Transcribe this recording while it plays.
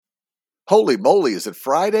Holy moly, is it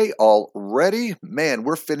Friday already? Man,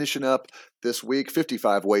 we're finishing up this week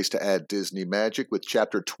 55 Ways to Add Disney Magic with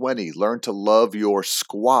Chapter 20, Learn to Love Your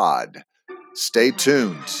Squad. Stay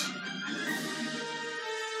tuned.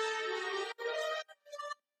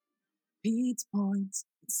 Pete's Points.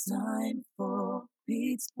 It's time for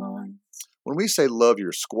Pete's Points. When we say love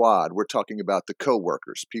your squad, we're talking about the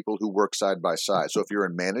co-workers, people who work side by side. So if you're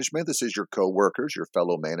in management, this is your co-workers, your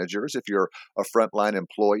fellow managers. If you're a frontline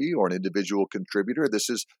employee or an individual contributor, this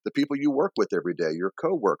is the people you work with every day, your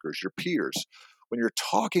co-workers, your peers. When you're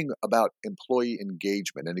talking about employee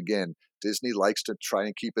engagement, and again, Disney likes to try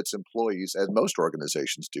and keep its employees, as most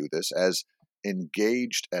organizations do this, as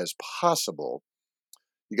engaged as possible.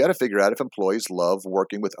 You got to figure out if employees love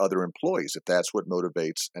working with other employees, if that's what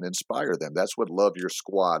motivates and inspires them. That's what Love Your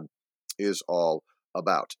Squad is all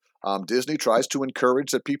about. Disney tries to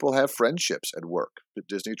encourage that people have friendships at work.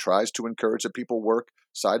 Disney tries to encourage that people work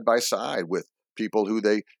side by side with people who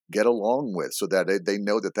they get along with, so that they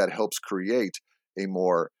know that that helps create a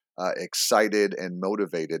more excited and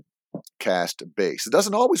motivated cast base. It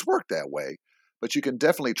doesn't always work that way, but you can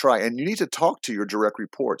definitely try. And you need to talk to your direct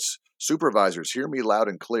reports. Supervisors, hear me loud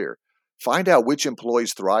and clear. Find out which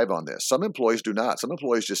employees thrive on this. Some employees do not. Some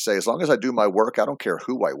employees just say, as long as I do my work, I don't care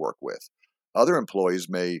who I work with. Other employees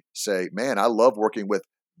may say, man, I love working with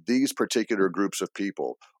these particular groups of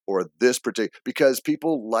people, or this particular, because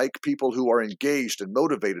people like people who are engaged and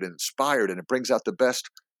motivated and inspired, and it brings out the best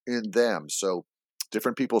in them. So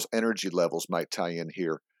different people's energy levels might tie in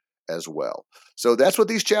here as well. So that's what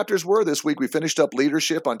these chapters were this week. We finished up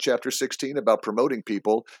leadership on chapter 16 about promoting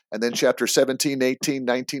people. And then chapter 17, 18,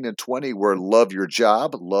 19, and 20 were love your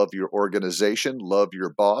job, love your organization, love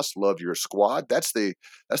your boss, love your squad. That's the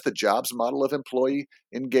jobs model of employee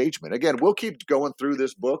engagement. Again, we'll keep going through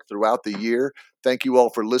this book throughout the year. Thank you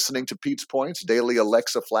all for listening to Pete's Points, Daily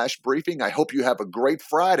Alexa Flash Briefing. I hope you have a great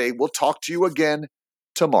Friday. We'll talk to you again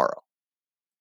tomorrow.